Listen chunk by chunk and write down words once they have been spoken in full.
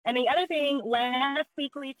And the other thing, last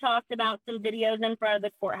week we talked about some videos in front of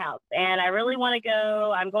the courthouse, and I really want to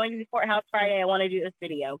go. I'm going to the courthouse Friday. I want to do this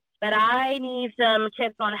video, but I need some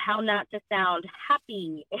tips on how not to sound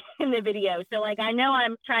happy in the video. So, like, I know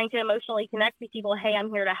I'm trying to emotionally connect with people. Hey,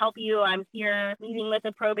 I'm here to help you. I'm here meeting with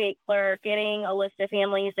a probate clerk, getting a list of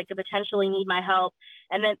families that could potentially need my help.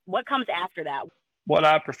 And then what comes after that? What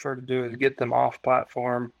I prefer to do is get them off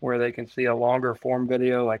platform where they can see a longer form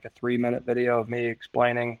video, like a 3-minute video of me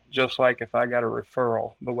explaining, just like if I got a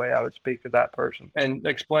referral, the way I would speak to that person and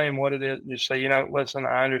explain what it is. Just say, listen,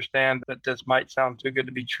 I understand that this might sound too good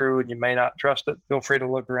to be true and you may not trust it. Feel free to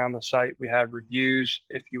look around the site. We have reviews.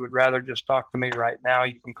 If you would rather just talk to me right now,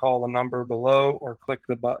 you can call the number below or click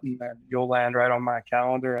the button and you'll land right on my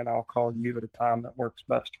calendar and I'll call you at a time that works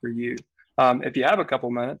best for you. If you have a couple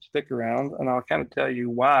minutes, stick around and I'll kind of tell you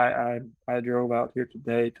why I drove out here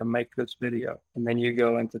today to make this video. And then you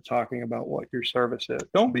go into talking about what your service is.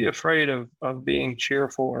 Don't be afraid of being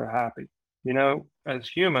cheerful or happy. As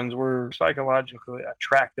humans, we're psychologically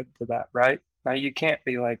attracted to that, right? Now, you can't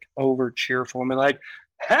be like over cheerful and be like,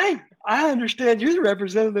 hey, I understand you're the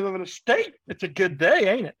representative of an estate. It's a good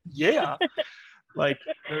day, ain't it? Yeah. Like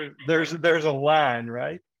there's a line,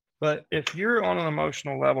 right? But if you're on an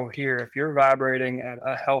emotional level here, if you're vibrating at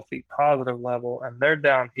a healthy, positive level, and they're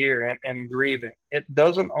down here and grieving, it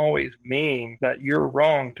doesn't always mean that you're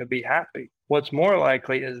wrong to be happy. What's more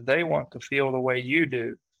likely is they want to feel the way you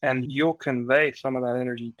do, and you'll convey some of that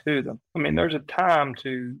energy to them. I mean, there's a time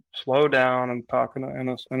to slow down and talk in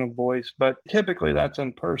a voice, but typically that's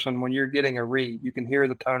in person. When you're getting a read, you can hear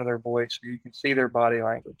the tone of their voice, or you can see their body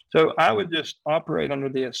language. So I would just operate under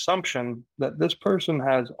the assumption that this person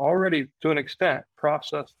has already, to an extent,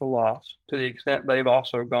 processed the loss, to the extent they've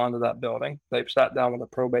also gone to that building. They've sat down with a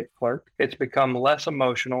probate clerk. It's become less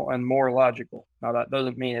emotional and more logical. Now, that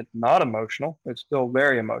doesn't mean it's not emotional. It's still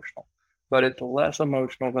very emotional. But it's less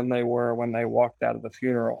emotional than they were when they walked out of the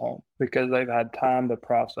funeral home because they've had time to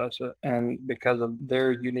process it. And because of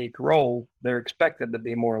their unique role, they're expected to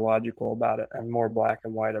be more logical about it and more black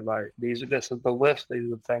and white about it. This is the list. These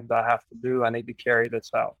are the things I have to do. I need to carry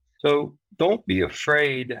this out. So don't be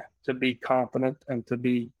afraid to be confident and to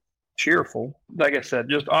be cheerful. Like I said,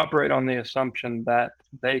 just operate on the assumption that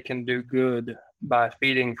they can do good by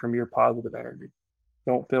feeding from your positive energy.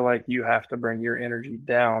 Don't feel like you have to bring your energy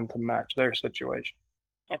down to match their situation.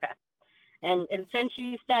 Okay. And since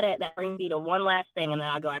you said it, that brings me to one last thing, and then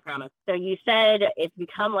I'll go, I promise. So you said it's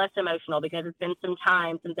become less emotional because it's been some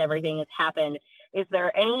time since everything has happened. Is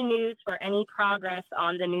there any news or any progress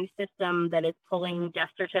on the new system that is pulling death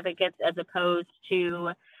certificates as opposed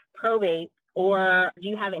to probate? Or do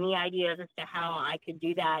you have any ideas as to how I could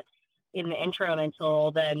do that in the interim until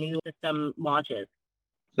the new system launches?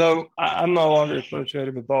 So I'm no longer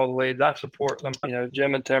associated with all the leads. I support them.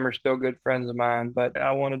 Jim and Tim are still good friends of mine, but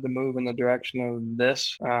I wanted to move in the direction of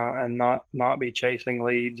this and not be chasing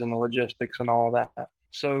leads and the logistics and all that.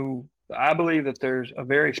 So I believe that there's a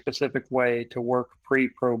very specific way to work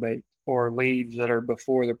pre-probate or leads that are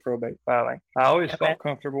before the probate filing. I always felt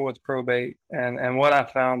comfortable with probate, and what I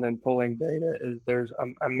found in pulling data is there's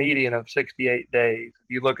a median of 68 days. If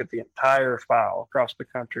you look at the entire file across the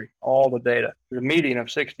country, all the data, there's a median of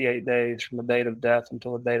 68 days from the date of death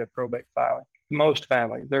until the date of probate filing. Most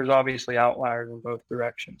families, there's obviously outliers in both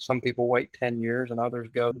directions. Some people wait 10 years and others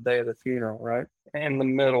go the day of the funeral, right? In the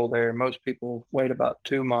middle there, most people wait about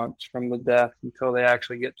 2 months from the death until they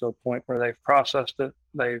actually get to a point where they've processed it.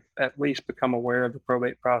 They've at least become aware of the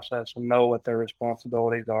probate process and know what their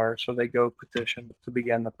responsibilities are. So they go petition to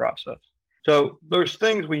begin the process. So there's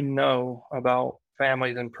things we know about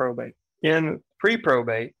families in probate. In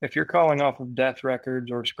pre-probate, if you're calling off of death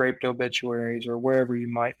records or scraped obituaries or wherever you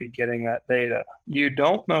might be getting that data, you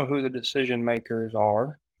don't know who the decision makers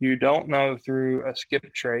are. You don't know through a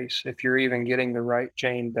skip trace if you're even getting the right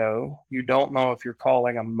Jane Doe. You don't know if you're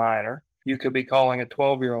calling a minor. You could be calling a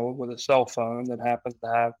 12-year-old with a cell phone that happens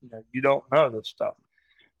to have, you don't know this stuff.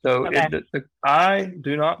 So I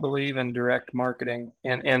do not believe in direct marketing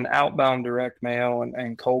and outbound direct mail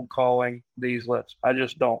and cold calling these lists. I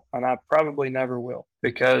just don't. And I probably never will,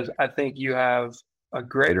 because I think you have a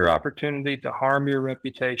greater opportunity to harm your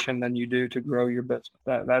reputation than you do to grow your business.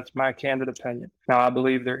 That's my candid opinion. Now, I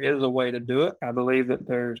believe there is a way to do it. I believe that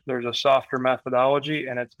there's a softer methodology,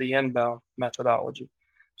 and it's the inbound methodology.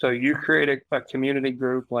 So you create a community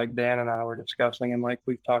group like Dan and I were discussing, and like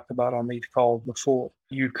we've talked about on these calls before.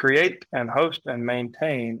 You create and host and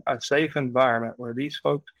maintain a safe environment where these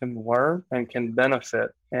folks can learn and can benefit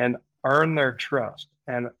and earn their trust.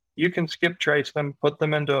 And You can skip trace them, put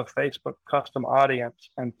them into a Facebook custom audience,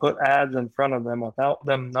 and put ads in front of them without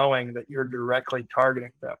them knowing that you're directly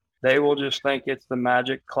targeting them. They will just think it's the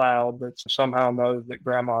magic cloud that somehow knows that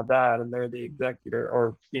grandma died and they're the executor,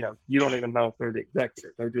 or, you don't even know if they're the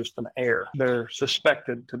executor. They're just an heir. They're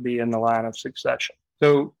suspected to be in the line of succession.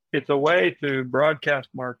 So it's a way to broadcast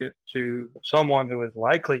market to someone who is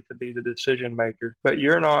likely to be the decision maker, but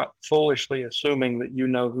you're not foolishly assuming that you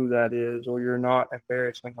know who that is, or you're not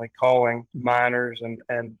embarrassingly calling minors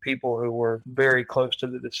and people who were very close to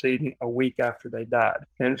the decedent a week after they died.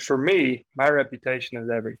 And for me, my reputation is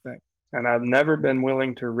everything. And I've never been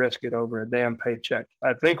willing to risk it over a damn paycheck.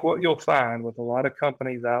 I think what you'll find with a lot of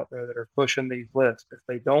companies out there that are pushing these lists, if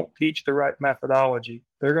they don't teach the right methodology,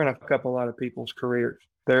 they're going to fuck up a lot of people's careers.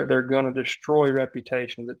 They're going to destroy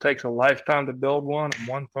reputations. It takes a lifetime to build one, and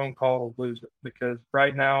one phone call to lose it. Because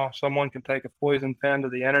right now, someone can take a poison pen to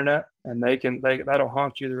the internet, and that'll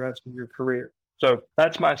haunt you the rest of your career. So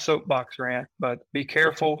that's my soapbox rant. But be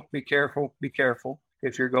careful, be careful, be careful.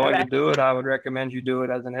 If you're going to do it, I would recommend you do it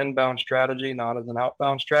as an inbound strategy, not as an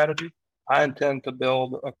outbound strategy. I intend to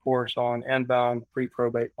build a course on inbound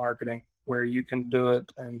pre-probate marketing where you can do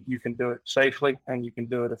it, and you can do it safely, and you can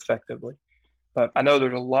do it effectively. But I know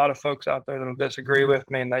there's a lot of folks out there that will disagree with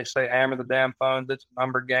me, and they say, hammer the damn phones. It's a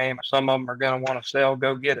number game. Some of them are going to want to sell.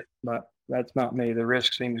 Go get it. But that's not me. The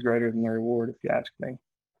risk seems greater than the reward, if you ask me.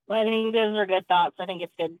 Well, I think those are good thoughts. I think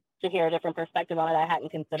it's good to hear a different perspective on it. I hadn't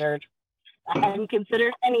considered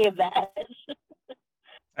any of that.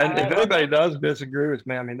 And if anybody does disagree with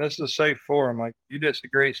me, I mean, this is a safe forum. Like, if you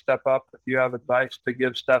disagree, step up. If you have advice to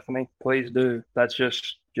give Stephanie, please do. That's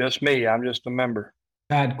just me. I'm just a member.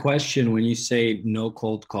 Bad question. When you say no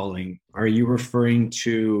cold calling, are you referring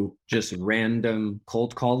to just random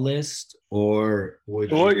cold call list, or what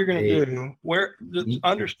you're going to do,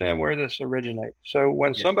 understand where this originates. So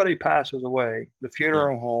when somebody passes away, the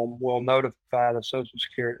funeral home will notify the Social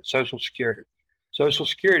Security. Social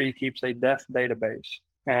Security keeps a death database.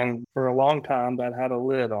 And for a long time, that had a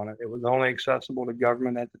lid on it. It was only accessible to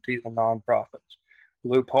government entities and nonprofits.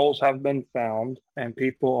 Loopholes have been found, and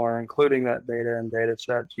people are including that data in data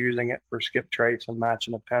sets, using it for skip trace and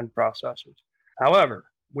matching append processes. However,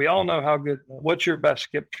 we all know what's your best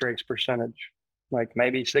skip trace percentage? Like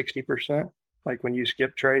maybe 60%? Like when you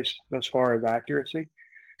skip trace as far as accuracy?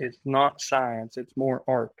 It's not science, it's more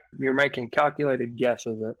art. You're making calculated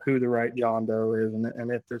guesses at who the right John Doe is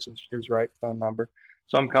and if this is his right phone number.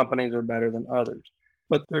 Some companies are better than others.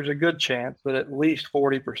 But there's a good chance that at least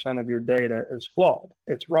 40% of your data is flawed.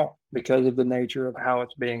 It's wrong because of the nature of how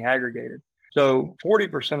it's being aggregated. So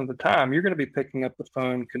 40% of the time, you're going to be picking up the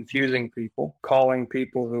phone, confusing people, calling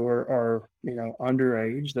people who are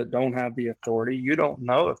underage that don't have the authority. You don't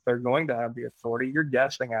know if they're going to have the authority. You're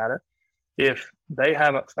guessing at it. If they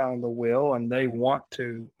haven't found the will and they want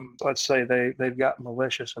to, let's say they've got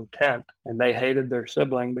malicious intent and they hated their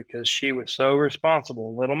sibling because she was so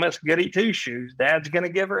responsible, little Miss Goody Two Shoes, dad's going to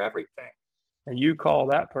give her everything. And you call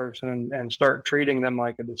that person and start treating them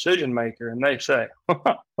like a decision maker, and they say,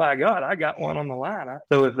 by God, I got one on the line.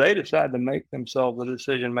 So if they decide to make themselves a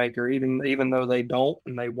decision maker, even though they don't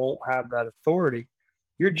and they won't have that authority,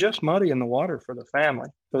 you're just muddying the water for the family.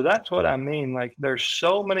 So that's what I mean. Like, there's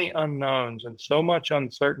so many unknowns and so much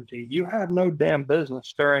uncertainty. You have no damn business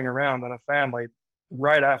stirring around in a family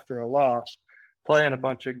right after a loss, playing a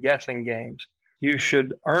bunch of guessing games. You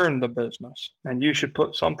should earn the business, and you should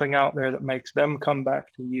put something out there that makes them come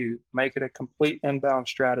back to you. Make it a complete inbound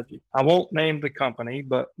strategy. I won't name the company,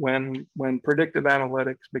 but when predictive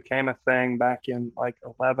analytics became a thing back in like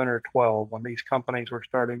 11 or 12, when these companies were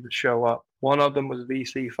starting to show up, one of them was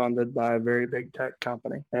VC funded by a very big tech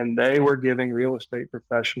company, and they were giving real estate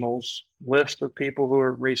professionals lists of people who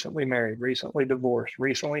are recently married, recently divorced,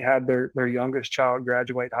 recently had their youngest child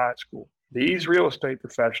graduate high school. These real estate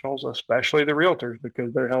professionals, especially the realtors,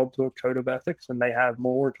 because they're held to a code of ethics and they have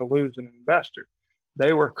more to lose than an investor,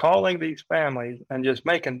 they were calling these families and just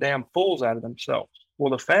making damn fools out of themselves.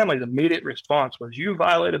 Well, the family's immediate response was, you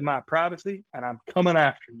violated my privacy and I'm coming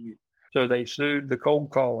after you. So they sued the cold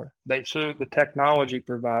caller. They sued the technology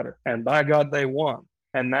provider, and by God, they won.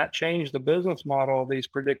 And that changed the business model of these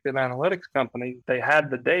predictive analytics companies. They had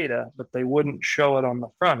the data, but they wouldn't show it on the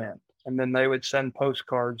front end. And then they would send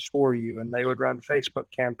postcards for you, and they would run Facebook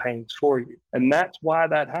campaigns for you. And that's why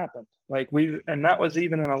that happened. And that was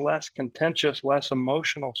even in a less contentious, less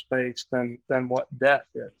emotional space than what death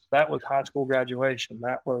is. That was high school graduation.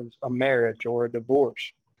 That was a marriage or a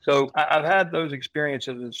divorce. So I've had those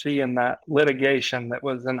experiences of seeing that litigation that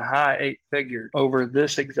was in high 8 figures over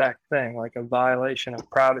this exact thing, like a violation of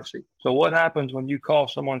privacy. So what happens when you call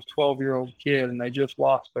someone's 12-year-old kid and they just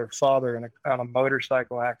lost their father on a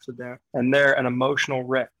motorcycle accident and they're an emotional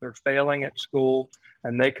wreck? They're failing at school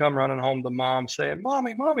and they come running home to mom saying,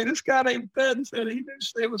 Mommy, this guy named Ben said he knew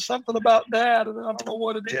it was something about dad and I don't know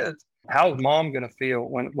what it is. How's mom going to feel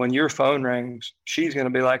when your phone rings? She's going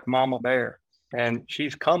to be like Mama Bear. And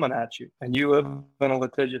she's coming at you and you live in a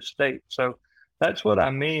litigious state. So that's what I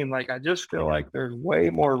mean. Like, I just feel like there's way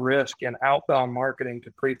more risk in outbound marketing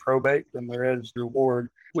to pre-probate than there is reward.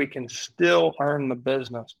 We can still earn the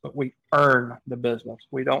business, but we earn the business.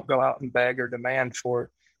 We don't go out and beg or demand for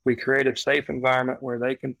it. We create a safe environment where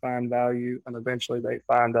they can find value and eventually they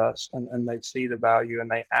find us and they see the value and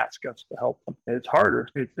they ask us to help them. It's harder.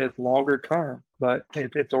 It's longer term, but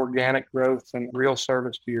it's organic growth and real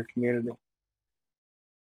service to your community.